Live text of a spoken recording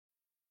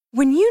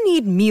When you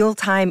need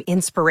mealtime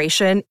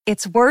inspiration,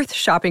 it's worth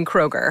shopping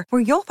Kroger,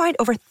 where you'll find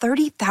over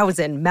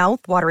 30,000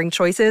 mouth-watering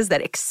choices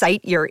that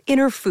excite your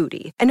inner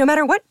foodie. And no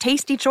matter what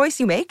tasty choice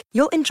you make,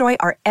 you'll enjoy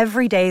our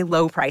everyday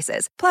low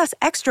prices, plus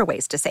extra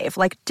ways to save,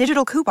 like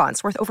digital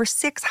coupons worth over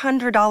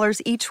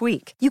 $600 each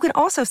week. You can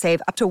also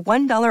save up to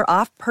 $1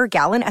 off per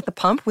gallon at the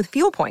pump with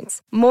fuel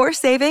points. More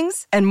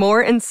savings and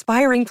more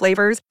inspiring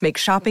flavors make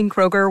shopping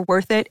Kroger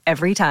worth it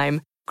every time.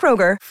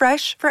 Kroger,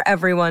 fresh for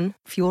everyone.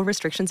 Fuel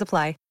restrictions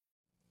apply.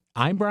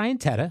 I'm Brian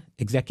Tetta,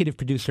 executive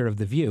producer of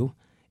The View.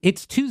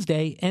 It's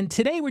Tuesday, and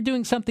today we're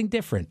doing something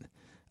different.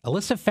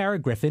 Alyssa Farah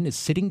Griffin is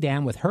sitting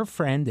down with her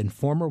friend and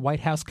former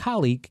White House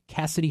colleague,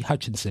 Cassidy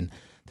Hutchinson,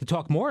 to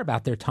talk more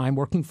about their time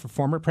working for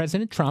former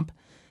President Trump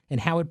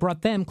and how it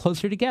brought them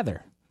closer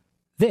together.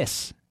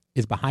 This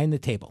is Behind the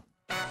Table.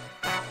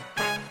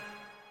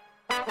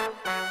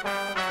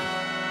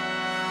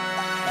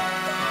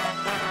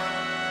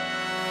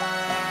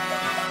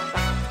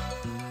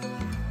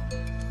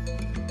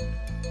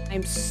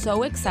 I'm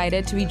so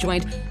excited to be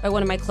joined by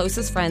one of my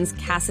closest friends,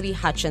 Cassidy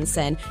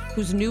Hutchinson,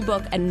 whose new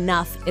book,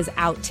 Enough, is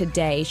out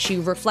today. She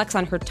reflects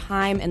on her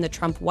time in the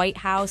Trump White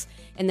House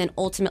and then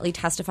ultimately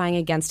testifying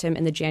against him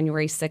in the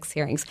January 6th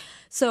hearings.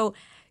 So,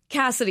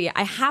 Cassidy,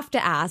 I have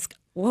to ask,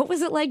 what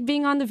was it like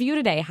being on The View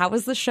today? How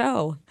was the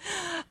show?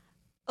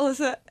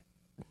 Alyssa,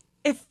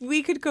 if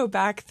we could go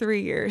back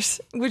 3 years,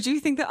 would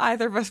you think that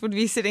either of us would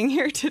be sitting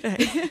here today?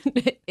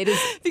 It is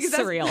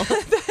surreal.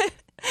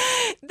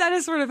 That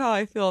is sort of how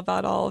I feel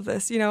about all of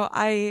this. You know,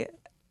 I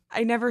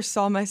never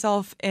saw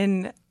myself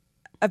in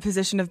a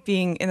position of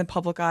being in the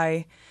public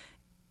eye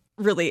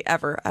really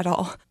ever at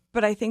all.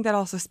 But I think that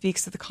also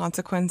speaks to the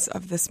consequence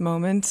of this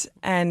moment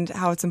and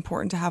how it's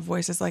important to have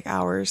voices like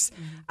ours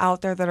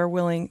out there that are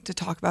willing to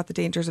talk about the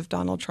dangers of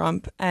Donald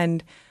Trump.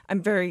 And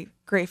I'm very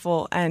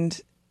grateful and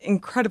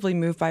incredibly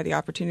moved by the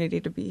opportunity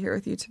to be here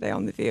with you today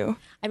on The View.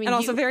 I mean, and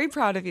also very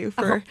proud of you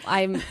for...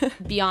 I'm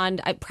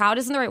beyond... proud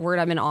isn't the right word.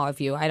 I'm in awe of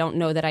you. I don't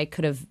know that I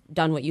could have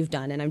done what you've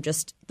done. And I'm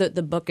just...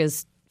 The book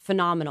is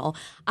phenomenal.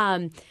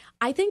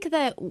 I think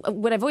that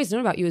what I've always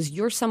known about you is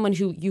you're someone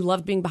who you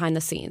loved being behind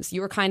the scenes.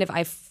 You were kind of...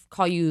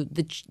 call you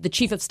the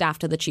chief of staff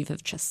to the chief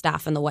of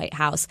staff in the White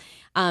House.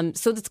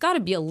 So it's got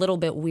to be a little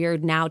bit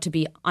weird now to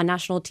be on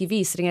national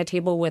TV, sitting at a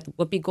table with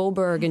Whoopi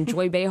Goldberg and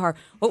Joy Behar.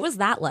 What was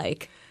that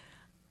like?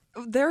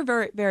 They're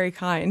very, very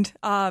kind.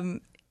 You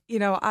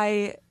know,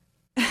 I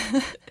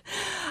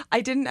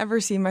didn't ever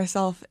see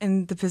myself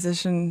in the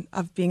position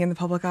of being in the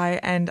public eye,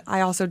 and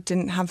I also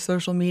didn't have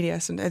social media.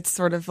 So it's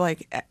sort of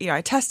like, you know, I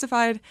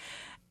testified,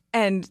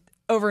 and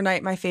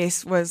overnight my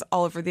face was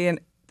all over the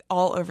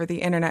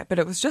internet, but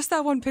it was just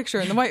that one picture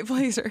in the white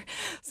blazer.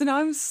 So now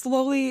I'm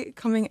slowly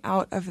coming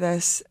out of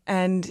this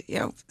and, you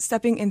know,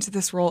 stepping into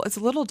this role. It's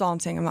a little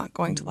daunting, I'm not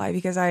going to lie,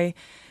 because I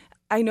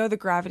know the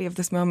gravity of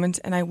this moment,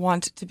 and I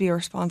want to be a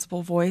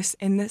responsible voice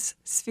in this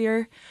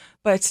sphere.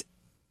 But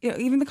you know,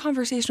 even the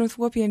conversation with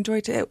Whoopi and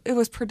Joy, it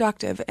was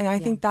productive, and I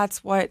think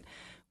that's what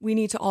we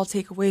need to all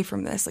take away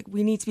from this. Like,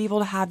 we need to be able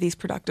to have these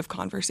productive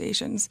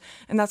conversations,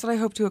 and that's what I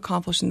hope to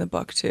accomplish in the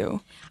book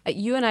too.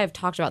 You and I have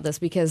talked about this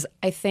because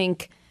I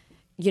think,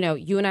 you know,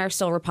 you and I are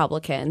still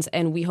Republicans,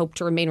 and we hope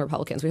to remain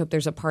Republicans. We hope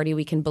there's a party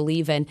we can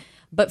believe in.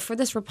 But for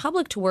this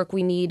republic to work,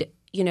 we need,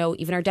 you know,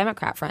 even our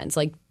Democrat friends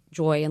like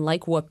Joy and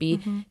like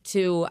Whoopi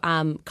to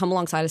come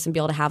alongside us and be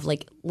able to have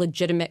like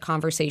legitimate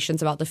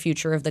conversations about the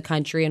future of the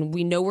country. And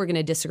we know we're going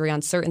to disagree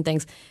on certain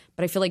things,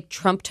 but I feel like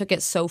Trump took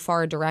it so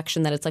far a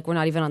direction that it's like we're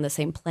not even on the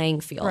same playing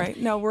field. Right.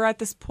 No, we're at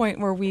this point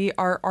where we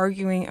are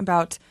arguing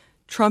about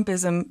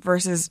Trumpism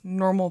versus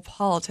normal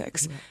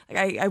politics.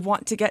 Like, I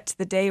want to get to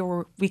the day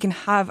where we can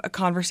have a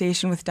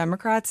conversation with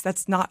Democrats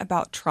that's not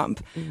about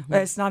Trump.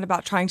 It's not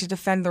about trying to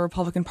defend the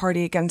Republican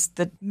Party against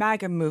the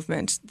MAGA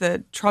movement,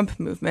 the Trump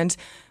movement.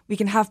 We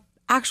can have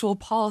actual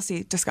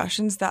policy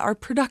discussions that are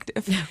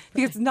productive,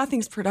 because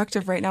nothing's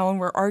productive right now when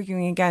we're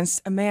arguing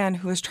against a man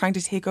who is trying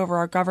to take over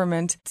our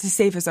government to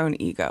save his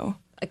own ego.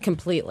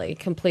 Completely.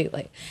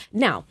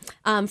 Now,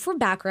 for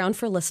background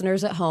for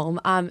listeners at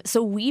home,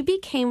 so we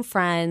became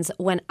friends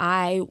when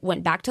I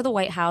went back to the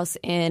White House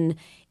in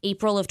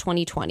April of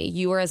 2020.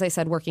 You were, as I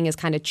said, working as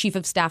kind of chief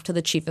of staff to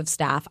the chief of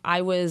staff.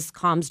 I was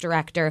comms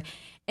director.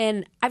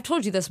 And I've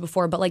told you this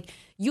before, but like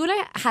you and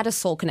I had a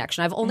soul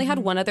connection. I've only had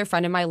one other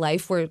friend in my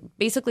life where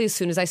basically as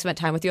soon as I spent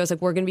time with you, I was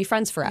like, we're going to be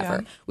friends forever.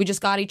 Yeah. We just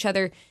got each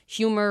other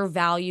humor,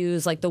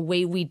 values, like the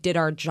way we did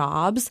our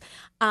jobs.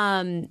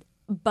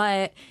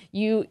 But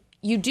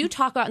you do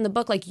talk about in the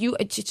book, like you,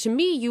 to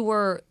me, you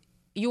were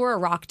a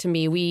rock to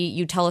me.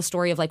 You tell a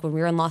story of like when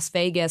we were in Las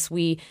Vegas,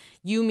 me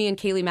and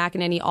Kayleigh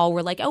McEnany all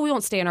were like, oh, we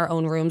won't stay in our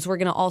own rooms. We're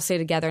going to all stay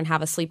together and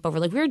have a sleepover.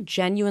 Like we were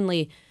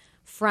genuinely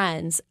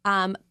friends.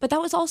 But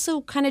that was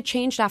also kind of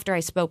changed after I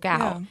spoke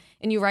out. Yeah.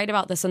 And you write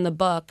about this in the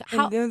book.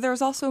 And there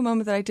was also a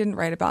moment that I didn't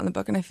write about in the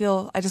book. And I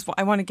feel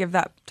I want to give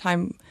that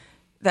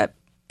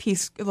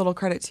piece a little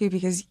credit too,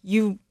 because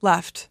you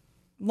left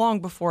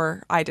long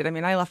before I did. I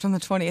mean, I left on the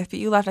 20th, but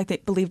you left, I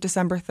believe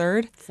December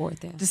 3rd.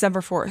 4th, yeah. December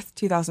 4th,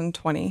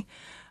 2020.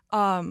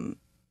 And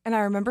I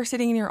remember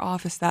sitting in your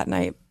office that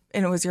night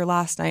and it was your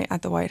last night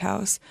at the White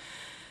House.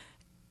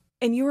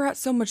 And you were at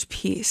so much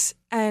peace.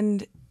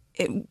 But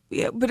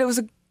it was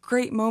a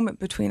great moment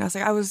between us.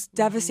 Like, I was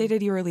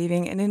devastated you were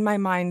leaving. And in my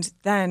mind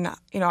then,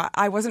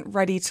 I wasn't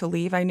ready to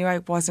leave. I knew I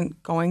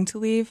wasn't going to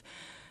leave.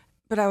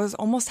 But I was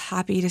almost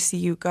happy to see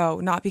you go.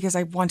 Not because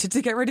I wanted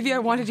to get rid of you. I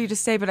wanted you to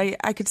stay. But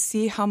I could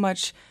see how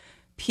much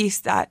peace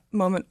that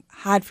moment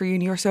had for you.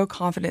 And you were so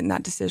confident in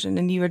that decision.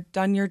 And you had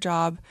done your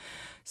job.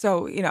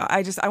 So,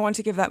 I want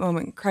to give that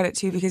moment credit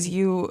to you, because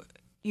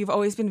you've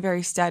always been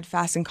very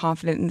steadfast and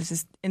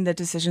confident in the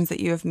decisions that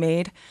you have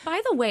made.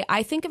 By the way,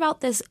 I think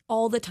about this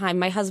all the time.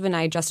 My husband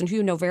and I, Justin, who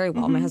you know very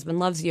well, my husband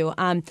loves you.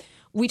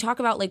 We talk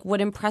about, like, what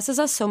impresses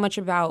us so much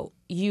about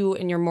you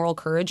and your moral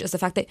courage is the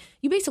fact that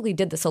you basically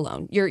did this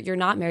alone. You're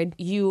not married.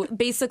 You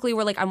basically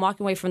were like, I'm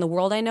walking away from the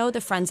world I know, the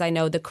friends I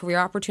know, the career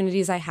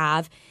opportunities I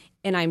have,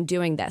 and I'm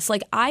doing this.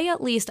 Like, I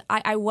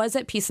was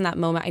at peace in that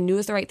moment. I knew it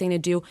was the right thing to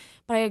do,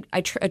 but I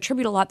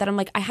attribute a lot that I'm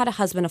like, I had a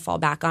husband to fall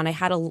back on. I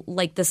had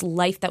this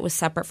life that was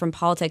separate from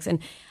politics. And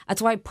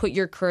that's why I put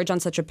your courage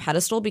on such a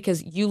pedestal,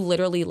 because you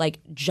literally, like,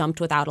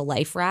 jumped without a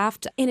life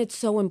raft. And it's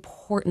so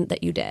important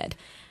that you did.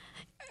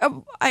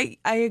 I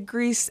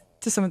agree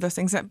to some of those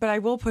things, but I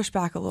will push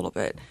back a little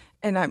bit.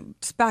 And I'm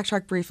just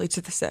backtrack briefly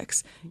to the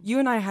 6th. You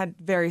and I had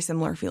very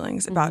similar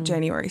feelings about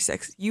January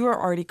 6th. You were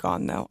already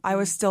gone, though. I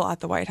was still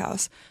at the White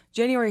House.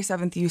 January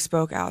 7th, you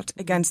spoke out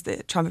against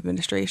the Trump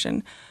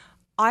administration.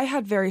 I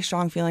had very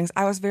strong feelings.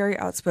 I was very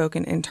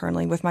outspoken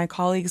internally with my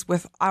colleagues,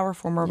 with our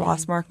former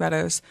boss, Mark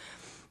Meadows.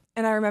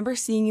 And I remember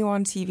seeing you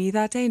on TV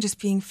that day and just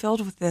being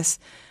filled with this,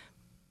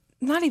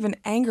 not even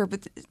anger,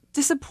 but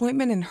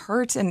disappointment and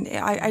hurt. And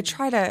I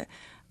try to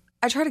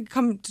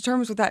come to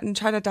terms with that and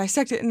try to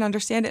dissect it and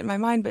understand it in my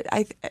mind. But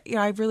I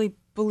really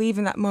believe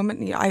in that moment.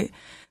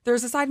 There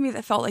was a side of me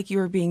that felt like you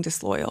were being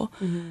disloyal,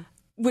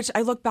 which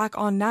I look back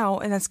on now,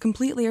 and that's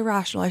completely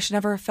irrational. I should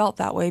never have felt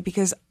that way,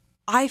 because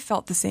I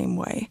felt the same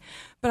way.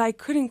 But I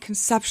couldn't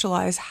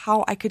conceptualize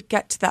how I could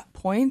get to that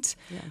point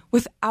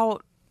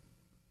without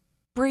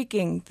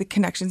breaking the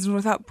connections and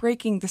without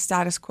breaking the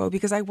status quo,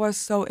 because I was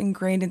so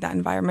ingrained in that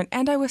environment.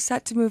 And I was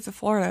set to move to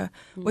Florida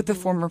with the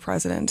former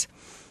president.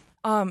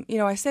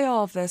 I say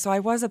all of this, so I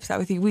was upset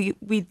with you.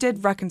 We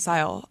did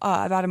reconcile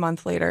about a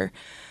month later,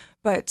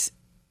 but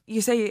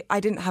you say I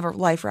didn't have a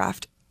life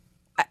raft.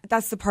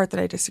 That's the part that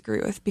I disagree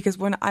with, because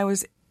when I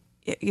was,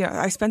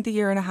 I spent the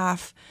year and a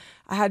half,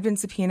 I had been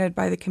subpoenaed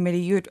by the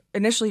committee. You had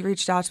initially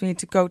reached out to me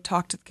to go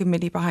talk to the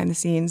committee behind the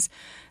scenes,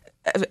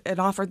 an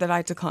offer that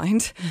I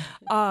declined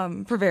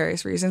for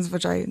various reasons,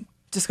 which I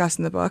discussed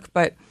in the book.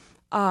 But,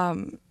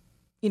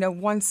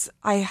 once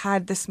I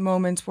had this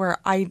moment where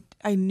I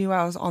knew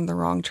I was on the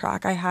wrong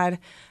track. I had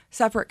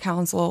separate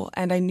counsel,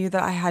 and I knew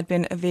that I had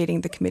been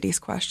evading the committee's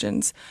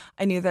questions.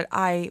 I knew that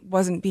I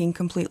wasn't being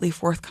completely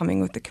forthcoming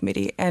with the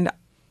committee. And,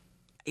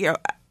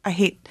 I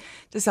hate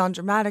to sound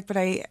dramatic, but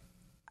I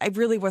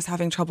really was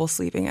having trouble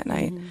sleeping at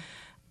night.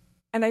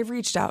 And I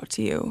reached out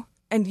to you,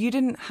 and you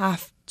didn't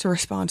have to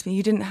respond to me.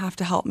 You didn't have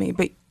to help me,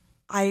 but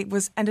I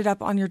ended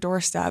up on your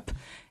doorstep,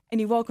 and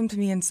you welcomed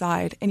me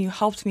inside, and you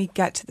helped me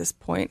get to this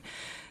point.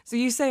 So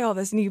you say all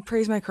this, and you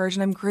praise my courage,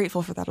 and I'm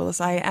grateful for that,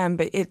 Alyssa. I am,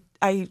 but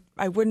I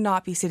would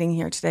not be sitting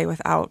here today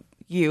without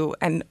you,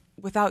 and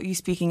without you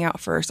speaking out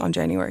first on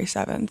January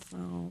 7th.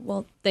 Oh,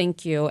 well,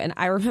 thank you. And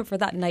I remember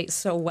that night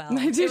so well.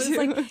 I do too.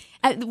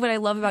 Like, what I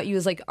love about you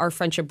is, like, our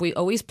friendship. We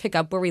always pick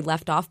up where we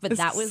left off, but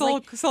that was soul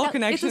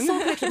connection. It's a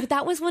soul connection. But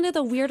that was one of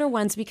the weirder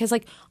ones, because,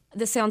 like,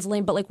 this sounds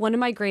lame, but, like, one of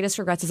my greatest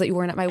regrets is that you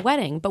weren't at my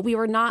wedding. But we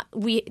were not.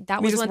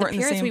 That was one of the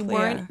periods we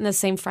weren't in the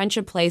same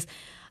friendship place.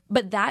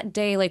 But that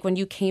day, like, when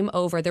you came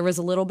over, there was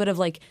a little bit of,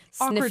 like,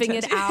 sniffing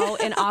it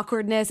out and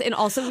awkwardness. And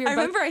also we were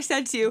remember I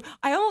said to you,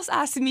 I almost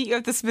asked to meet you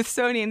at the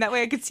Smithsonian. That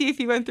way I could see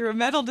if you went through a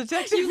metal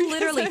detector. You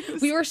literally,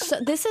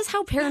 this is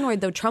how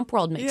paranoid the Trump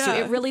world makes you.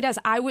 It really does.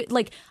 I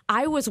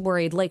was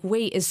worried, like,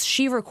 wait, is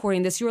she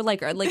recording this? You were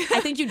like, I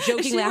think you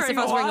jokingly asked if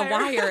I was wearing a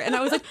wire. And I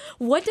was like,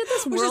 what did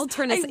this world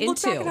turn us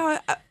into?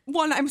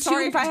 One, I'm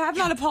sorry if I have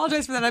not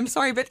apologized for that. I'm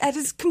sorry, but it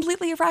is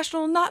completely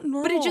irrational, not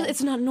normal. But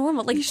it's not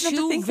normal. Like,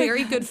 two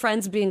very good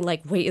friends being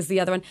like, wait, is the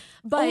other one?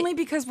 But only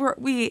because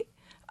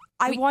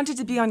I wanted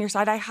to be on your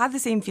side. I had the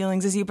same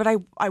feelings as you, but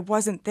I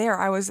wasn't there.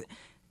 I was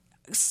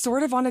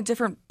sort of on a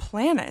different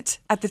planet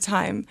at the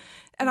time.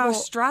 And I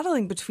was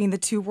straddling between the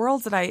two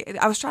worlds I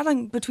was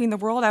straddling between the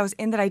world I was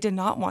in that I did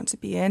not want to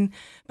be in,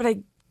 but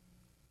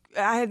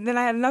I had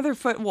another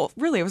foot. Well,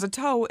 really, it was a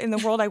toe in the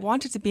world I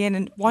wanted to be in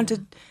and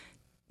wanted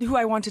who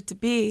I wanted to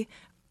be.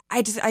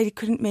 I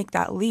couldn't make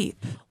that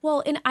leap.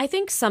 Well, and I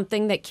think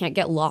something that can't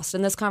get lost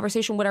in this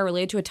conversation, what I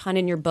related to a ton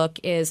in your book,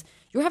 is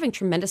you're having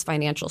tremendous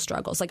financial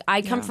struggles. Like,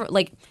 I come from,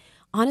 like,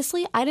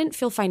 honestly, I didn't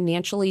feel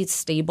financially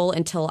stable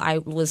until I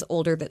was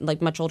older,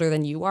 much older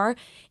than you are.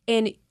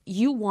 And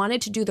you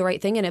wanted to do the right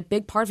thing. And a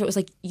big part of it was,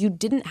 like, you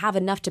didn't have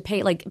enough to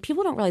pay. Like,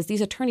 people don't realize these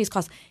attorneys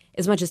cost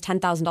as much as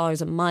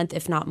 $10,000 a month,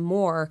 if not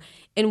more.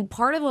 And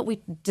part of what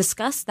we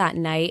discussed that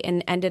night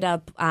and ended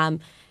up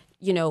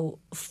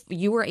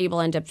you were able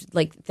to end up,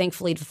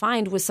 thankfully to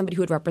find was somebody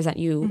who would represent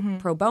you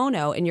pro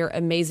bono, and your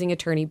amazing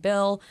attorney,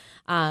 Bill,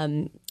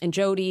 and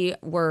Jody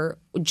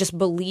just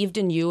believed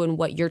in you and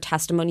what your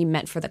testimony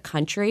meant for the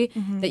country,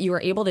 that you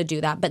were able to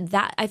do that. But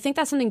I think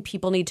that's something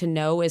people need to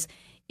know is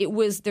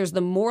there's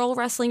the moral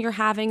wrestling you're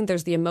having,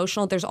 there's the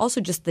emotional, there's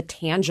also just the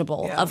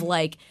tangible of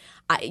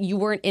you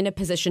weren't in a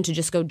position to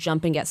just go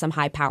jump and get some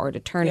high-powered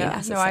attorney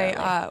necessarily.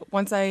 No,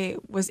 once I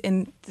was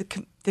in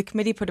the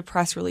committee put a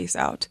press release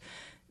out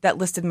that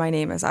listed my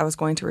name as I was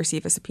going to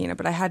receive a subpoena,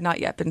 but I had not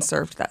yet been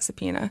served that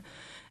subpoena.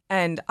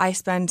 And I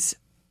spent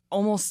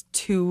almost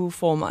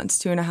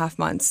 2.5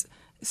 months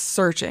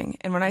searching.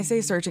 And when I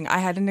say searching, I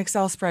had an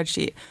Excel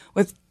spreadsheet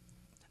with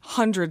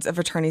hundreds of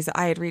attorneys that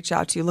I had reached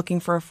out to looking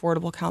for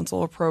affordable counsel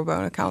or pro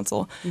bono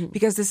counsel,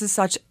 because this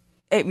is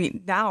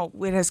now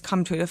it has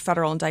come to a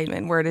federal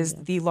indictment where it is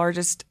the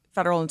largest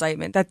federal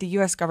indictment that the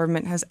U.S.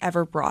 government has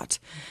ever brought.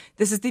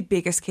 This is the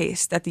biggest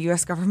case that the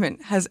U.S.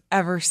 government has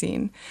ever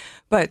seen.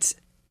 But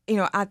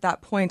at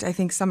that point, I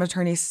think some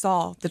attorneys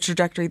saw the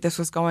trajectory this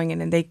was going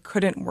in and they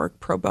couldn't work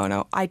pro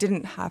bono. I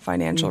didn't have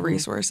financial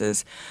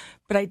resources,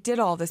 but I did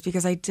all this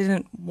because I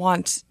didn't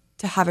want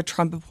to have a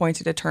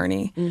Trump-appointed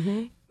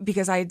attorney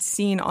because I had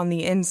seen on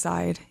the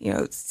inside,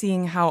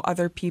 seeing how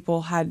other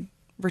people had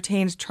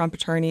retained Trump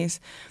attorneys.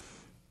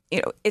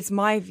 It's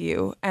my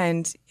view,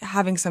 and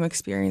having some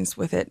experience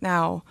with it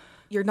now,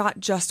 you're not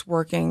just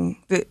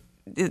working.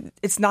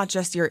 It's not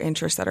just your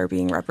interests that are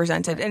being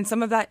represented. And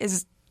some of that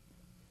is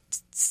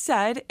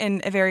said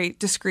in a very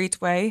discreet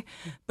way,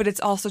 but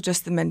it's also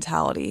just the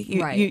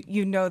mentality.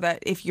 You know that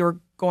if you're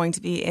going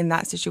to be in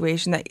that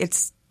situation, that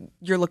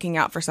you're looking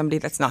out for somebody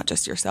that's not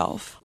just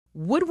yourself.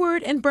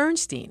 Woodward and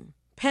Bernstein,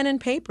 pen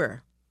and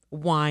paper,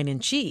 wine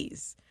and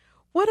cheese.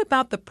 What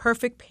about the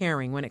perfect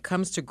pairing when it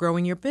comes to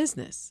growing your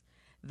business?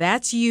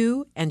 That's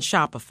you and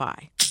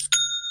Shopify.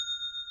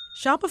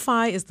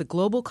 Shopify is the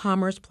global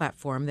commerce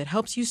platform that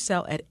helps you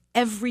sell at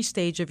every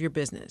stage of your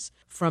business,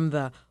 from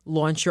the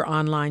launch your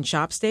online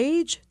shop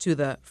stage to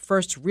the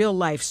first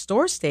real-life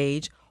store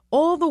stage,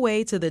 all the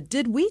way to the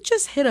did we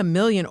just hit 1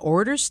 million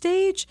orders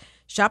stage.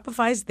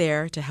 Shopify's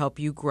there to help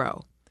you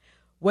grow.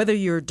 Whether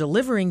you're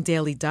delivering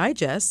daily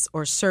digests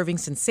or serving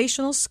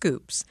sensational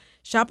scoops,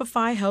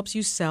 Shopify helps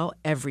you sell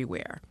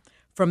everywhere.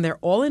 From their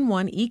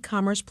all-in-one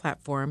e-commerce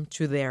platform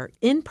to their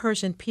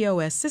in-person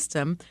POS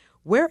system,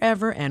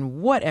 wherever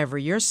and whatever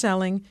you're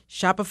selling,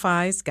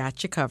 Shopify's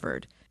got you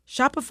covered.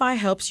 Shopify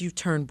helps you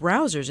turn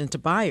browsers into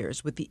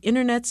buyers with the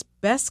internet's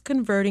best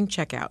converting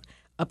checkout,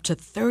 up to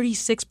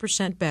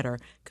 36% better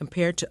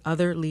compared to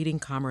other leading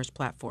commerce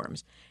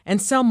platforms.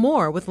 And sell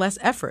more with less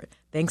effort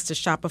thanks to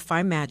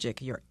Shopify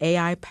Magic, your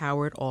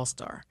AI-powered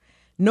all-star.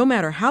 No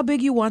matter how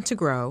big you want to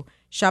grow,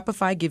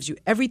 Shopify gives you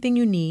everything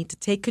you need to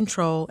take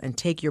control and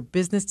take your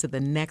business to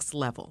the next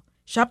level.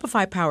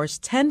 Shopify powers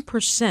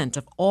 10%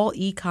 of all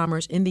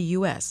e-commerce in the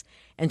U.S.,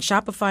 and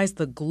Shopify's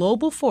the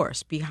global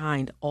force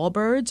behind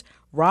Allbirds,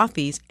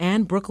 Rothy's,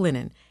 and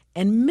Brooklinen,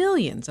 and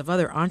millions of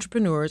other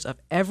entrepreneurs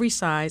of every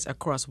size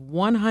across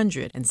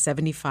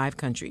 175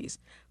 countries.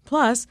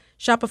 Plus,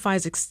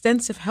 Shopify's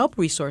extensive help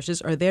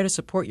resources are there to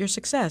support your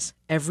success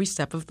every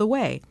step of the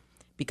way.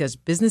 Because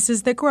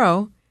businesses that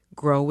grow,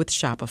 grow with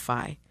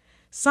Shopify.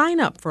 Sign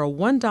up for a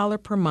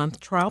 $1 per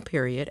month trial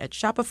period at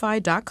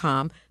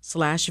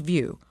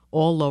shopify.com/view,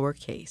 all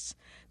lowercase.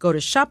 Go to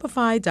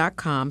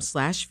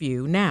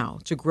shopify.com/view now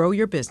to grow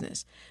your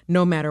business,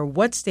 no matter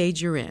what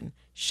stage you're in.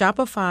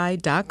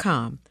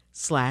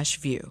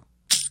 Shopify.com/view.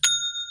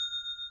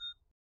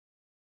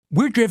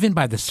 We're driven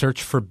by the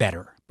search for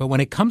better. But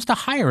when it comes to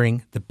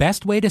hiring, the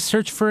best way to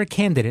search for a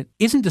candidate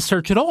isn't to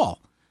search at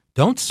all.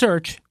 Don't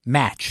search,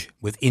 match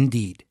with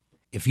Indeed.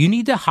 If you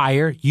need to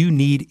hire, you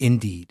need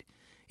Indeed.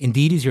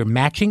 Indeed is your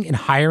matching and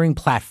hiring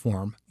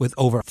platform with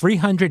over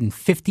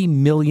 350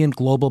 million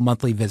global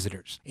monthly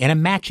visitors and a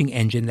matching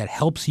engine that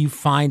helps you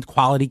find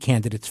quality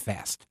candidates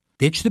fast.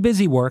 Ditch the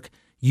busy work.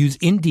 Use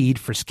Indeed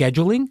for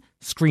scheduling,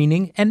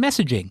 screening, and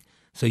messaging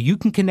so you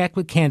can connect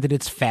with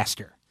candidates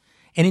faster.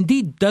 And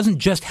Indeed doesn't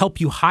just help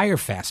you hire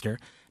faster.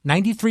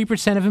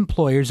 93% of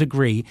employers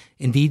agree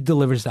Indeed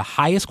delivers the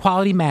highest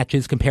quality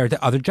matches compared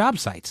to other job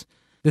sites.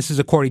 This is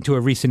according to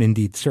a recent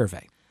Indeed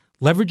survey.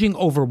 Leveraging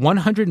over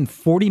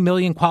 140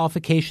 million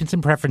qualifications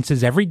and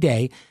preferences every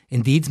day,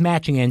 Indeed's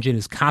matching engine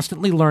is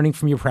constantly learning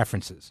from your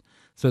preferences.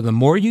 So the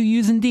more you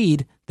use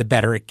Indeed, the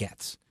better it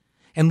gets.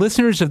 And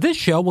listeners of this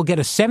show will get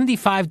a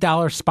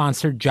 $75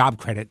 sponsored job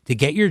credit to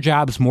get your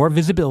jobs more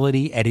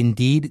visibility at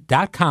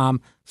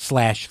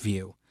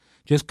Indeed.com/view.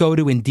 Just go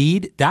to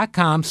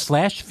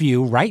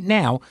Indeed.com/view right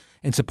now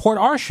and support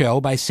our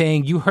show by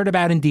saying you heard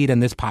about Indeed on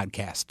this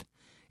podcast.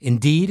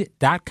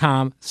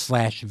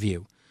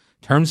 Indeed.com/view.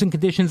 Terms and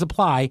conditions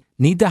apply.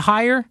 Need to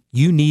hire?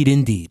 You need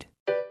Indeed.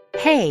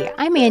 Hey,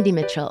 I'm Andy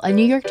Mitchell, a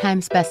New York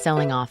Times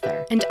bestselling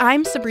author. And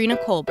I'm Sabrina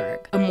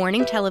Kohlberg, a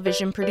morning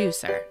television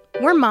producer.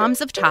 We're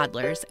moms of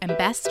toddlers and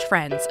best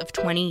friends of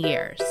 20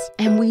 years.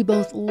 And we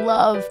both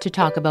love to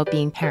talk about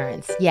being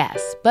parents,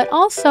 yes, but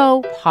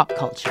also pop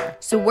culture.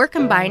 So we're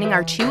combining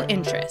our two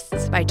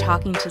interests by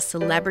talking to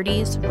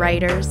celebrities,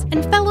 writers,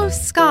 and fellow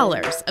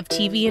scholars of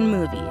TV and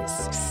movies.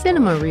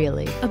 Cinema,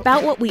 really.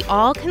 About what we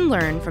all can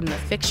learn from the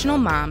fictional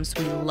moms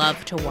we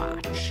love to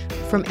watch.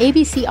 From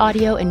ABC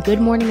Audio and Good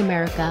Morning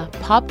America,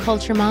 Pop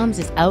Culture Moms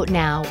is out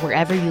now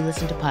wherever you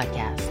listen to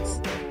podcasts.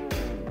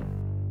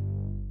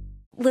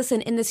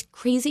 Listen, in this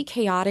crazy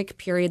chaotic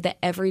period that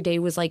every day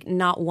was like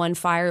not one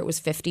fire, it was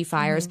 50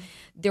 fires,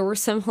 there were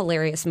some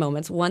hilarious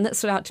moments. One that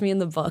stood out to me in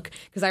the book,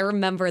 because I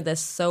remember this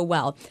so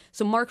well.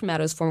 So Mark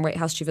Meadows, former White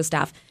House chief of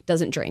staff,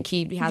 doesn't drink.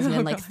 He hasn't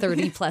in like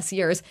 30 plus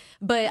years.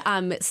 But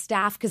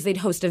staff, because they'd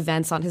host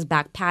events on his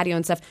back patio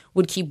and stuff,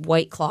 would keep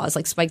White Claws,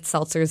 like spiked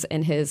seltzers,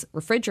 in his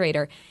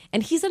refrigerator.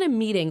 And he's in a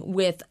meeting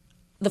with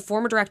the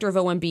former director of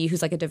OMB,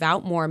 who's like a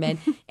devout Mormon,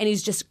 and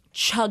he's just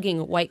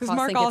chugging White Claws.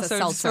 Mark think it's a also,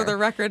 seltzer. just for the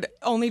record,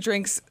 only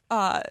drinks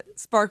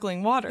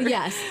sparkling water.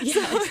 Yes.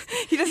 So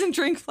he doesn't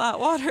drink flat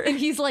water. And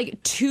he's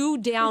like 2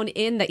 down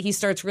in that he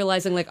starts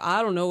realizing, like,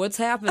 I don't know what's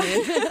happening.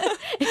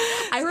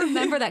 I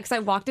remember that because I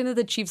walked into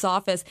the chief's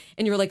office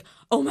and you were like,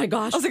 oh my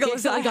gosh, I was like,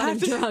 Alyssa, I got him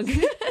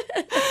drunk.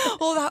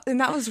 Well,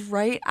 that was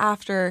right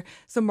after.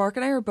 So Mark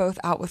and I were both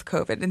out with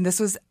COVID, and this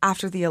was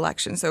after the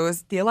election. So it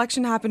was the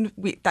election happened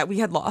that we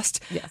had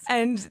lost. Yes.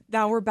 And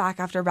now we're back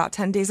after about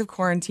 10 days of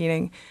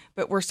quarantining,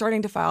 but we're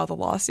starting to file the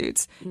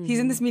lawsuits. He's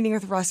in this meeting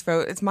with Russ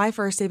Vogt. It's my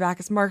first day back.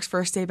 It's Mark's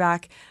first day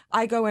back.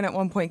 I go in at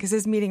one point because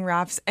his meeting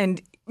wraps,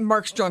 and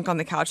Mark's drunk on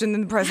the couch, and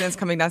then the president's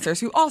coming downstairs,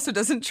 who also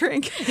doesn't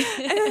drink.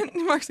 And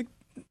then Mark's like,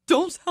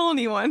 don't tell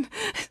anyone.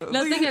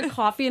 Nothing a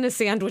coffee and a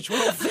sandwich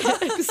will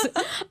fix.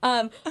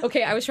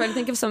 Okay, I was trying to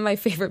think of some of my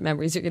favorite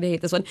memories. You're going to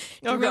hate this one. Do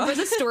you remember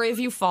the story of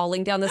you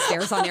falling down the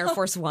stairs on Air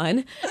Force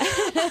One?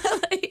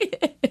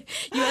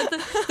 You had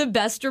the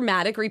best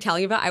dramatic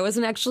retelling about it. I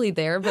wasn't actually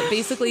there, but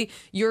basically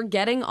you're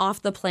getting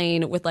off the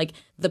plane with like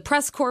the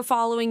press corps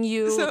following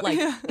you. So,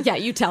 yeah,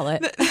 you tell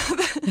it.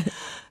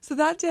 So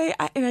that day,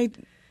 I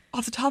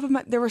off the top of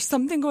my, there was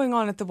something going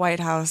on at the White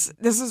House.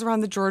 This was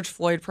around the George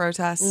Floyd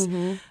protests.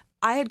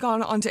 I had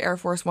gone onto Air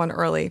Force One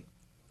early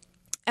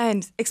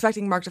and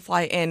expecting Mark to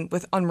fly in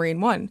on Marine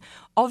One.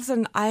 All of a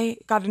sudden, I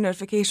got a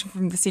notification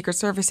from the Secret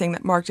Service saying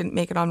that Mark didn't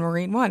make it on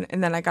Marine One.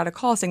 And then I got a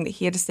call saying that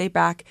he had to stay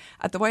back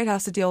at the White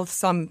House to deal with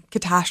some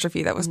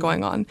catastrophe that was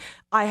going on.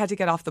 I had to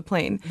get off the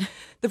plane.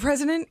 The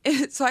president,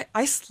 so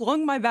I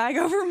slung my bag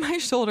over my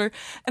shoulder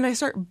and I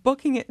start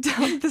booking it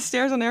down the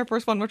stairs on Air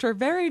Force One, which are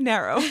very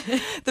narrow.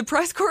 The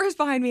press corps is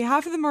behind me.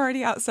 Half of them are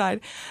already outside.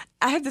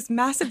 I have this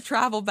massive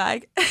travel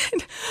bag.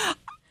 And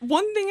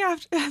one thing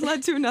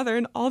led to another,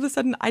 and all of a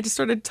sudden, I just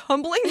started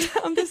tumbling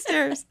down the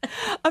stairs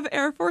of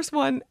Air Force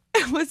One.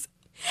 It was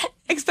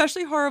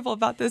especially horrible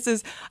about this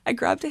is I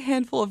grabbed a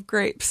handful of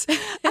grapes as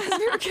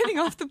we were getting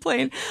off the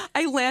plane.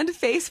 I land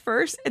face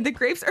first, and the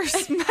grapes are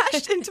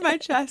smashed into my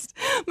chest.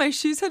 My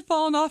shoes had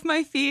fallen off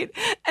my feet,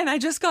 and I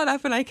just got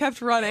up and I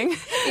kept running.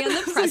 And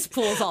the press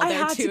pool's all there, too.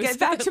 I had to get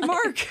back to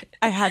Mark.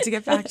 I had to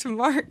get back to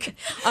Mark.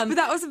 But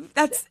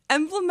that's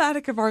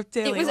emblematic of our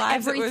daily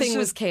lives. Everything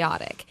was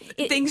chaotic.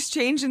 Things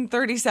change in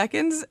 30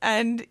 seconds,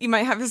 and you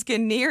might have a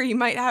skinned knee or you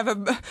might have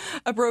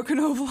a broken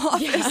Oval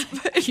Office.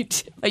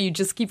 Yeah. You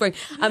just keep going.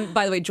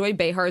 By the way, Joy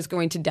Behar is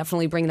going to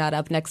definitely bring that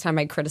up next time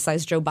I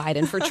criticize Joe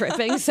Biden for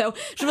tripping. So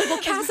she's like, well,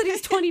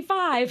 Cassidy's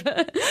 25.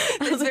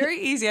 It's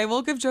very easy. I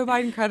will give Joe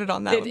Biden credit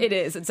on that. It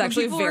is. It's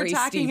actually people very were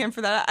attacking steep. him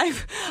for that.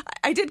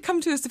 I did come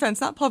to his defense,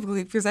 not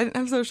publicly because I didn't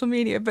have social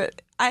media,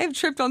 but I have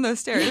tripped on those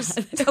stairs.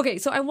 Okay,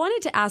 so I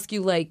wanted to ask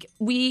you,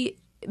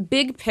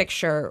 big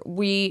picture,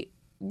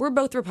 we're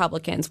both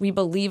Republicans. We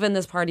believe in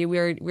this party.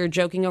 We were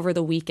joking over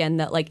the weekend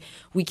that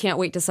we can't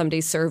wait to someday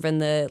serve in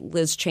the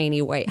Liz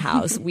Cheney White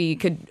House.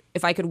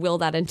 If I could will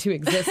that into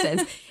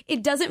existence.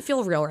 It doesn't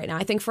feel real right now.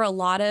 I think for a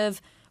lot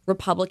of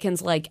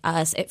Republicans like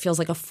us, it feels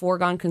like a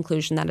foregone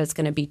conclusion that it's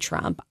going to be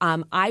Trump.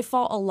 I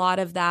fault a lot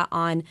of that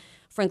on,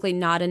 frankly,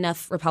 not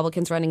enough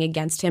Republicans running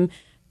against him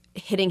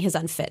hitting his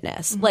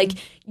unfitness.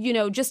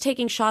 Just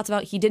taking shots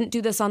about he didn't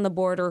do this on the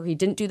border, he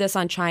didn't do this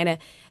on China.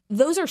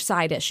 Those are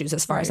side issues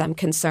as far as I'm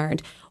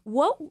concerned.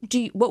 What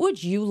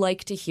would you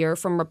like to hear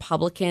from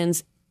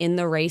Republicans in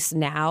the race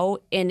now?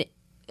 And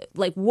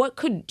what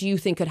do you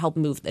think could help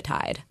move the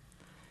tide?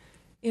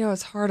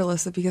 It's hard,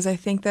 Alyssa, because I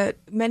think that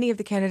many of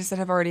the candidates that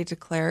have already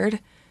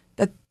declared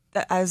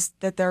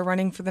that they're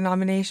running for the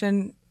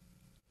nomination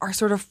are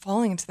sort of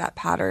falling into that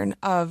pattern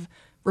of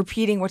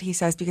repeating what he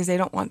says because they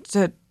don't want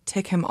to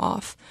tick him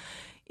off.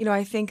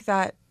 I think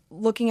that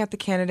looking at the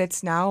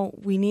candidates now,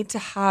 we need to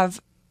have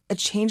a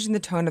change in the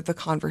tone of the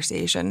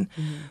conversation.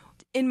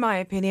 In my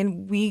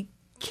opinion, we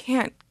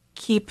can't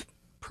keep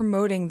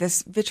promoting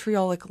this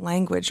vitriolic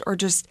language or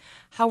just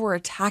how we're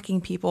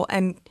attacking people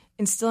and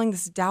instilling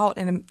this doubt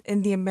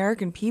in the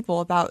American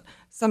people about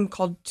some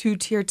called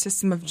two-tiered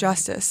system of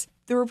justice.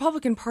 The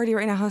Republican Party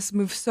right now has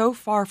moved so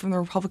far from the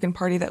Republican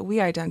Party that we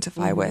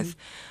identify with.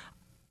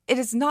 it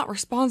is not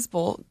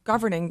responsible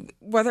governing,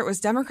 whether it was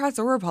Democrats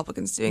or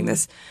Republicans doing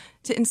this,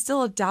 to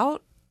instill a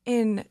doubt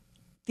in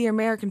the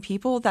American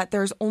people that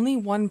there's only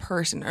one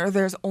person or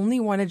there's only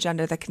one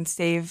agenda that can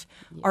save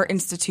our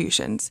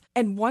institutions.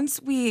 And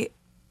once we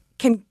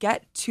can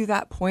get to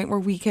that point where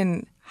we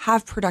can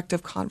have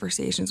productive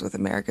conversations with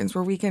Americans,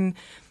 where we can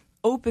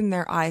open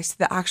their eyes to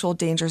the actual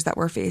dangers that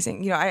we're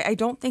facing. I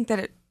don't think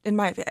that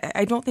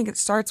I don't think it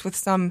starts with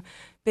some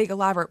big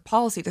elaborate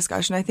policy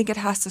discussion. I think it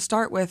has to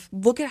start with,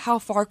 look at how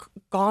far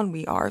gone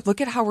we are.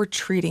 Look at how we're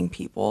treating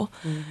people.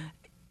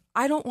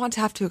 I don't want to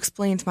have to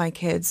explain to my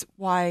kids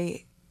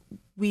why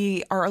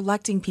we are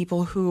electing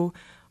people who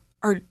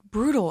are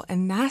brutal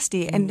and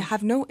nasty and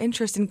have no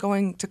interest in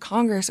going to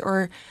Congress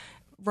or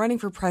running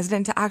for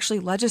president to actually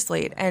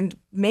legislate and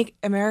make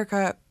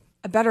America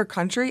a better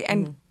country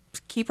and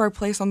keep our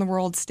place on the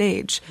world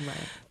stage. Right.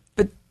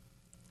 But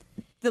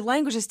the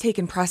language has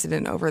taken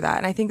precedent over that.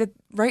 And I think that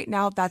right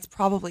now that's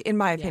probably, in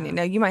my opinion,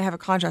 now you might have a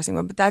contrasting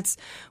one, but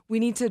we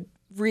need to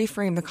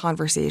reframe the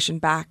conversation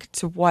back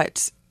to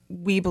what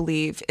we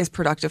believe is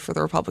productive for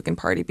the Republican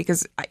Party.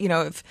 Because,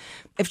 if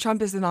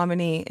Trump is the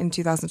nominee in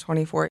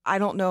 2024, I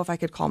don't know if I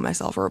could call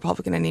myself a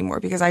Republican anymore,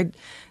 because I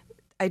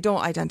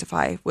don't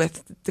identify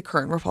with the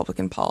current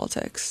Republican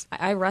politics.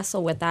 I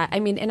wrestle with that.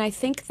 And I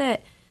think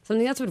that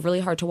something that's been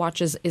really hard to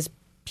watch is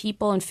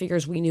people and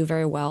figures we knew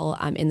very well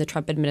in the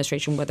Trump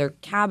administration, whether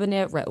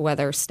cabinet,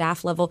 whether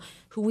staff level,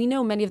 who we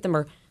know many of them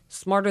are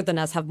smarter than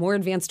us, have more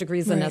advanced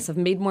degrees than us, have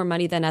made more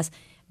money than us,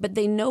 but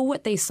they know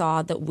what they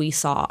saw that we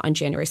saw on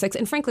January 6th.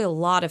 And frankly, a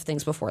lot of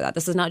things before that.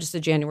 This is not just a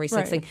January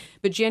 6th thing,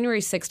 but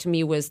January 6th to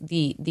me was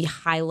the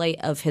highlight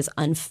of his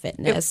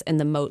unfitness in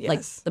the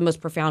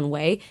most profound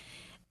way.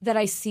 That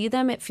I see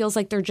them, it feels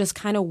like they're just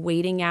kind of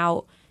waiting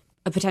out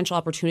a potential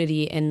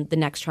opportunity in the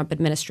next Trump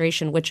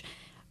administration, which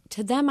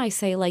to them I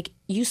say,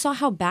 you saw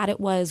how bad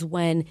it was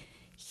when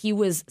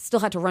he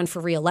still had to run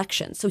for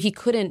re-election. So he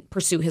couldn't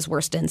pursue his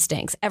worst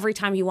instincts. Every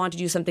time he wanted to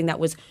do something that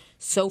was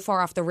so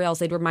far off the rails,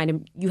 they'd remind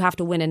him, you have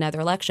to win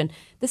another election.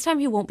 This time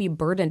he won't be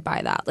burdened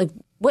by that.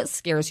 What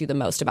scares you the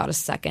most about a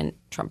second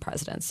Trump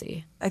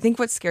presidency? I think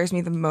what scares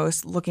me the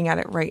most looking at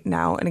it right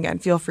now, and again,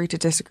 feel free to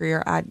disagree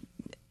or add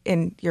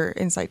in your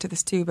insight to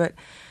this too, but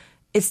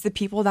it's the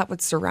people that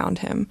would surround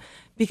him.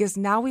 Because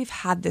now we've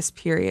had this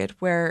period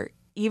where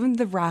even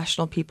the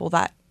rational people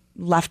that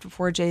left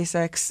before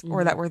J6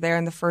 or that were there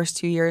in the first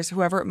 2 years,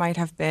 whoever it might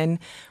have been,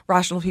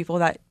 rational people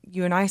that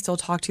you and I still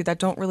talk to that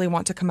don't really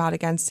want to come out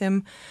against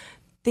him,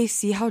 they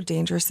see how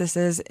dangerous this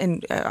is.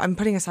 And I'm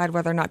putting aside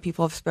whether or not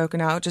people have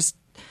spoken out, just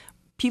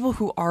people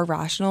who are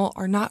rational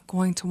are not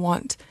going to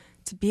want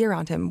to be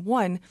around him.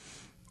 One,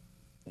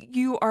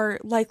 you are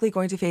likely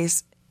going to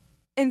face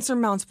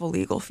insurmountable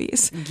legal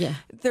fees. Yeah.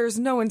 There's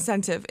no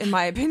incentive, in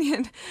my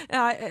opinion.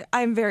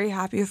 I'm very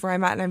happy with where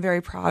I'm at, and I'm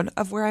very proud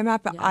of where I'm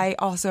at. But I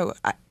also,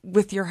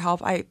 with your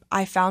help, I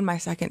found my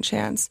second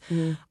chance.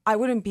 I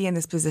wouldn't be in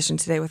this position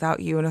today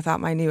without you and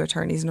without my new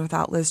attorneys and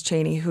without Liz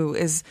Cheney, who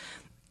is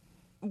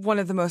one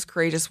of the most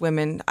courageous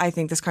women I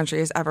think this country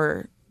has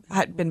ever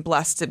had been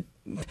blessed to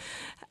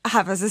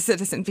have as a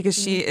citizen, because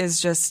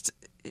she's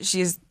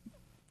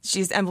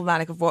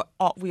emblematic of what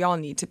we all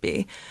need to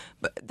be.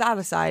 But that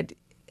aside,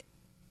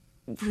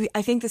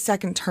 I think the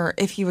second term,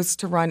 if he was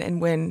to run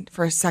and win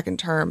for a second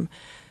term,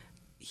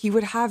 he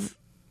would have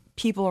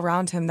people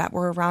around him that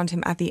were around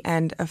him at the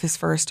end of his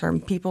first term.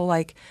 People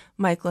like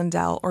Mike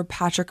Lindell or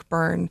Patrick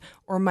Byrne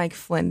or Mike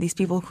Flynn, these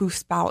people who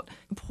spout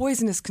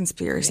poisonous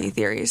conspiracy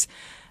theories,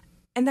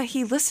 and that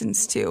he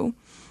listens to.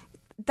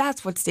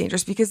 That's what's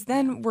dangerous, because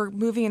then we're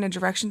moving in a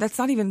direction that's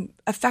not even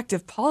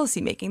effective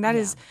policymaking. That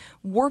is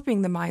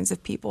warping the minds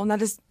of people, and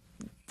that is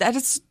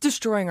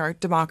destroying our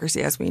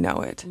democracy as we know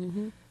it.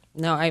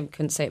 No, I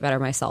couldn't say it better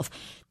myself.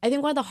 I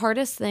think one of the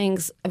hardest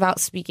things about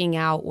speaking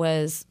out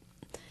was,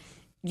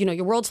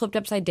 your world's flipped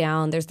upside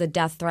down. There's the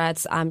death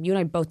threats. You and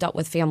I both dealt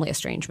with family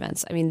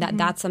estrangements.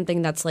 That's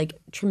something that's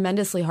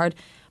tremendously hard,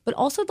 but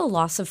also the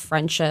loss of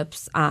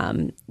friendships,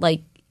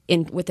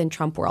 within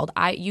Trump world.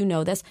 You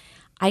know this.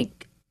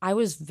 I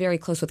was very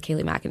close with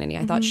Kayleigh McEnany.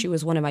 I thought she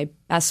was one of my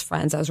best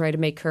friends. I was ready to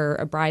make her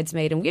a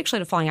bridesmaid, and we actually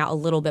had a falling out a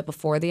little bit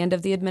before the end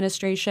of the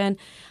administration.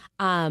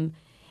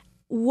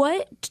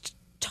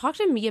 Talk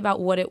to me about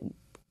what it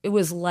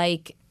was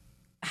like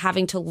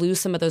having to lose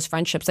some of those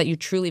friendships that you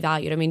truly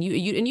valued.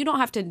 You don't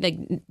have to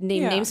name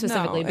names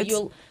specifically, but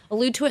you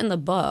allude to it in the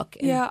book.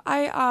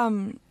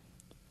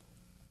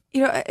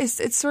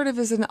 It sort of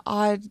is an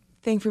odd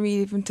thing for me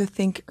even to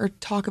think or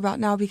talk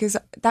about now, because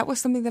that was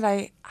something that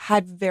I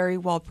had very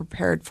well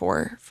prepared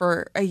for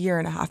a year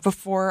and a half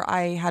before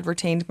I had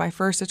retained my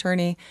first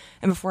attorney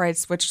and before I had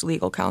switched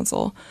legal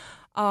counsel.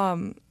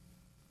 I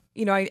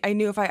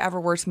knew if I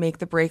ever were to make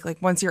the break,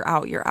 once you're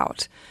out, you're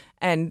out.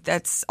 And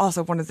that's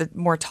also one of the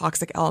more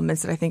toxic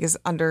elements that I think is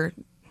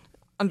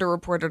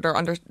underreported or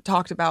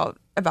under-talked about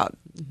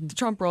the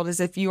Trump world,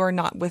 is if you are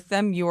not with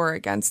them, you are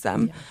against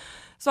them. Yeah.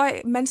 So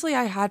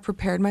I had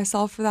prepared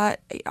myself for that.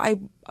 I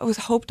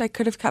hoped I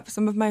could have kept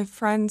some of my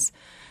friends,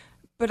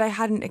 but I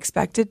hadn't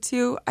expected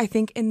to. I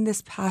think in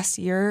this past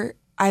year,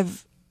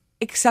 I've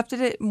accepted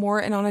it more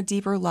and on a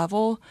deeper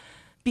level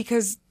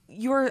because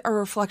you're a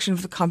reflection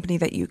of the company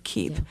that you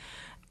keep. Yeah.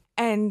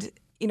 And,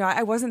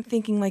 I wasn't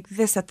thinking like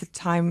this at the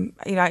time.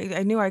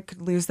 I knew I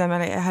could lose them,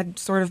 and I had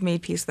sort of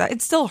made peace with that.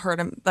 It still hurt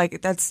him.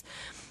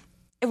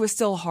 It was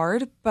still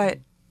hard, but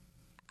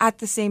at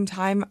the same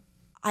time,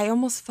 I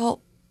almost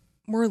felt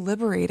more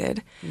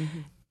liberated. Mm-hmm.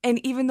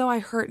 And even though I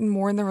hurt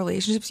more in the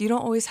relationships, you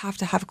don't always have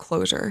to have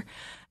closure.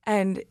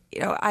 And,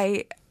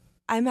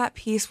 I'm at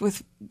peace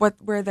with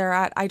where they're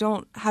at. I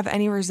don't have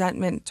any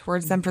resentment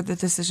towards them for the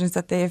decisions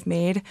that they have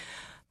made,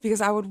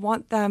 because I would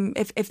want them,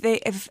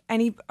 if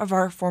any of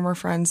our former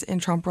friends in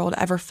Trump world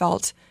ever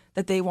felt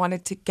that they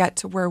wanted to get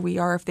to where we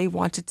are, if they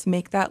wanted to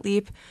make that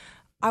leap,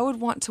 I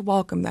would want to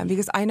welcome them,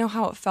 because I know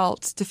how it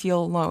felt to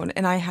feel alone,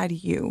 and I had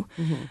you.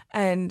 Mm-hmm.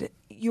 And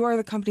you are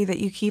the company that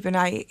you keep, and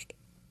I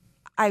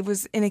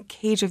was in a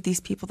cage of these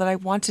people that I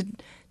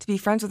wanted to be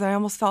friends with. And I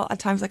almost felt at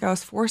times like I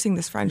was forcing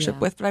this friendship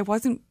with, but I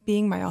wasn't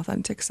being my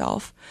authentic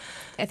self.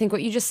 I think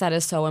what you just said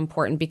is so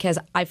important, because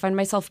I find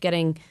myself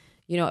getting,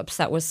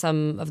 upset with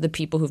some of the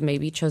people who've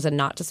maybe chosen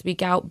not to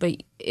speak out. But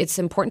it's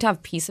important to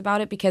have peace about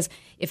it, because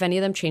if any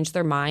of them change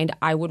their mind,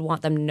 I would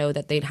want them to know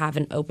that they'd have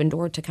an open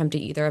door to come to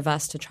either of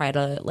us to try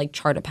to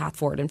chart a path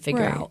forward and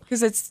figure out.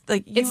 Because it's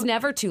it's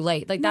never too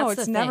late.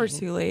 It's never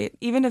too late.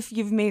 Even if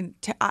you've made,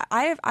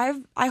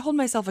 I hold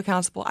myself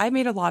accountable. I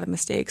made a lot of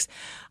mistakes.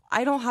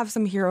 I don't have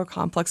some hero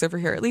complex over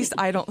here. At least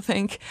I don't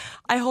think.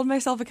 I hold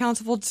myself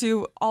accountable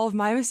to all of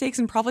my mistakes,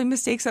 and probably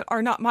mistakes that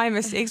are not my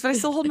mistakes, but I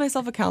still hold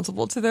myself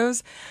accountable to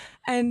those.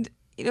 And,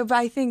 but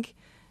I think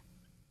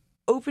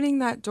opening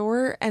that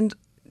door and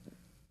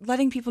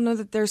letting people know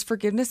that there's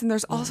forgiveness and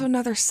there's also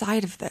another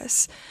side of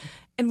this.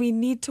 And we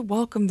need to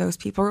welcome those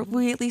people.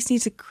 We at least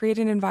need to create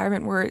an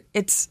environment where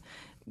it's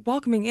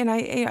welcoming. And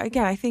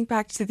I think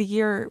back to the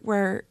year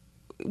where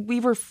we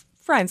were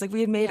friends, we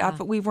had made up,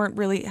 but we weren't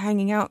really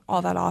hanging out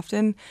all that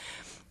often.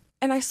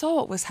 And I saw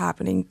what was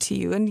happening to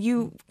you, and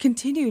you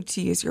continued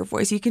to use your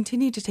voice. You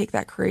continued to take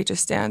that courageous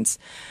stance.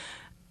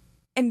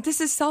 And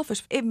this is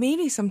selfish. It made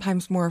me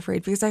sometimes more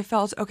afraid, because I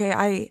felt,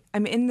 okay,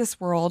 I'm in this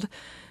world.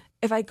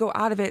 If I go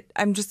out of it,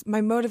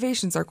 my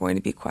motivations are going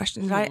to be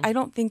questioned. Mm-hmm. And I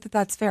don't think that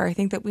that's fair. I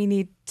think that we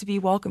need to be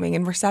welcoming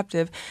and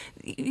receptive.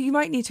 You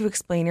might need to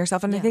explain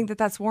yourself, and I think that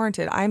that's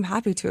warranted. I'm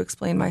happy to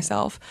explain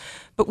myself,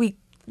 but we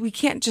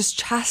can't just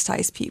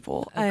chastise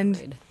people.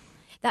 Agreed.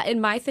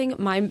 And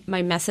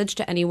my message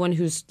to anyone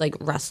who's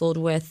wrestled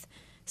with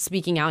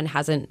speaking out and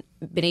hasn't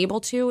been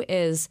able to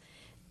is,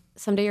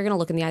 someday you're going to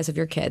look in the eyes of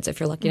your kids, if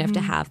you're lucky enough to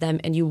have them,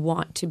 and you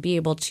want them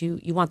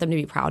to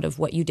be proud of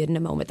what you did in a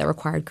moment that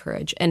required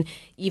courage. And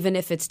even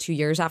if it's 2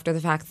 years after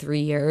the fact,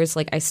 3 years,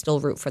 I still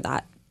root for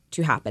that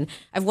to happen.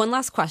 I have one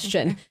last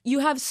question. Okay. You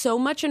have so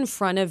much in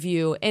front of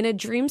you. In a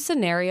dream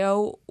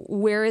scenario,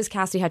 where is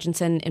Cassidy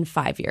Hutchinson in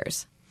 5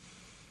 years?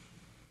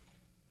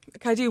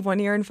 Can I do 1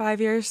 year in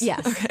 5 years?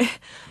 Yes. Okay.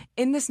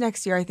 In this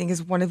next year, I think,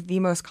 is one of the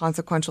most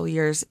consequential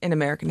years in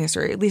American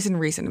history, at least in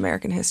recent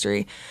American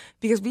history,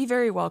 because we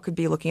very well could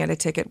be looking at a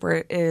ticket where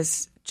it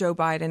is Joe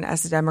Biden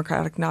as the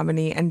Democratic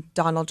nominee and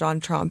Donald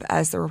John Trump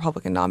as the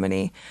Republican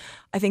nominee.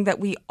 I think that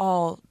we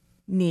all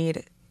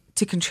need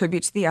to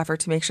contribute to the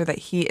effort to make sure that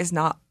he is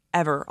not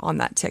ever on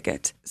that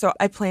ticket. So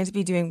I plan to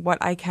be doing what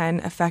I can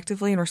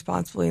effectively and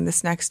responsibly in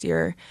this next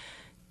year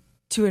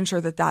to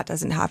ensure that that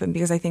doesn't happen,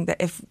 because I think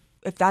that if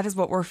that is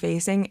what we're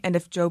facing, and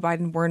if Joe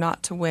Biden were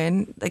not to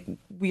win,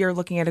 we are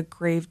looking at a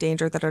grave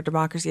danger that our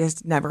democracy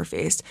has never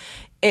faced.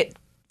 It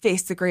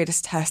faced the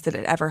greatest test that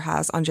it ever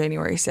has on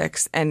January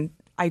 6th, and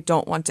I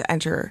don't want to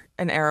enter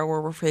an era where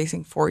we're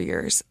facing 4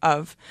 years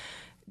of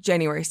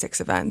January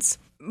 6th events.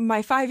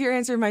 My 5-year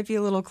answer might be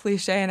a little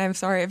cliche, and I'm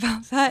sorry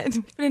about that.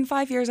 But in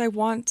 5 years, I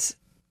want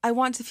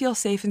to feel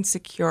safe and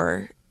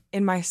secure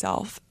in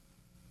myself.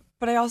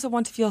 But I also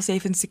want to feel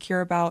safe and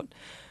secure about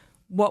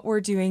what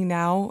we're doing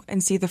now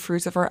and see the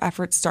fruits of our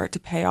efforts start to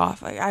pay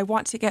off. I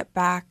want to get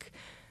back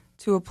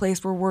to a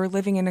place where we're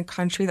living in a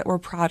country that we're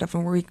proud of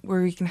and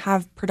where we can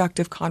have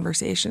productive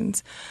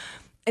conversations.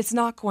 It's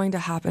not going to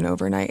happen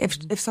overnight.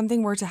 If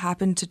something were to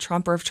happen to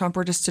Trump, or if Trump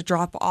were just to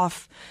drop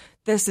off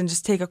this and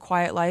just take a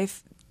quiet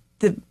life,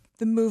 the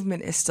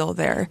movement is still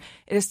there.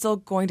 It is still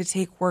going to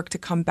take work to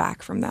come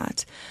back from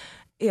that.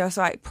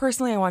 So I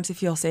want to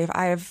feel safe.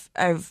 I've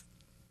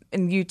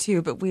and you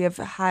too, but we have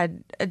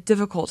had a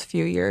difficult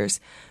few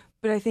years.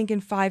 But I think in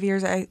 5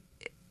 years, I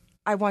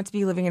want to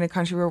be living in a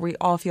country where we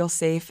all feel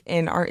safe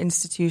in our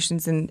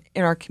institutions and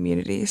in our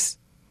communities.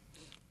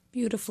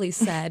 Beautifully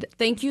said.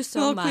 Thank you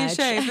so much.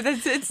 Cliche, but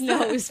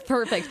it was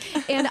perfect.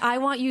 And I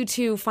want you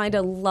to find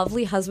a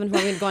lovely husband who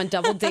I'm going to go on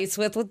double dates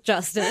with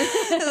Justin.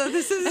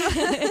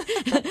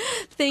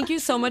 Thank you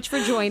so much for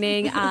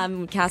joining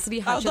Cassidy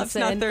Hutchinson. Let's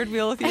not third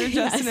wheel with you,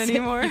 Justin,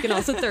 anymore. You can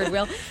also third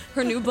wheel.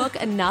 Her new book,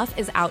 Enough,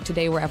 is out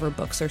today wherever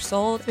books are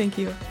sold. Thank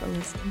you,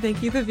 Alyssa.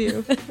 Thank you, The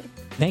View.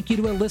 Thank you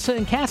to Alyssa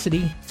and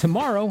Cassidy.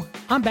 Tomorrow,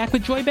 I'm back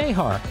with Joy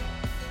Behar.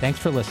 Thanks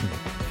for listening.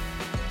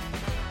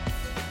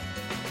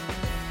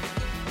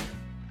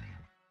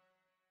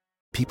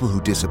 People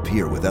who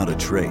disappear without a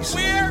trace.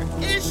 Where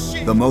is she?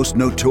 The most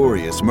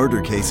notorious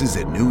murder cases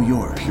in New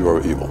York.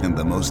 Pure evil. And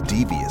the most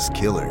devious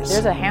killers.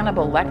 There's a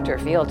Hannibal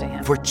Lecter feel to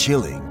him. For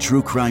chilling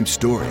true crime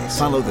stories,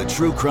 follow the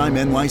True Crime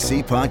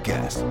NYC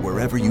podcast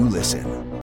wherever you listen.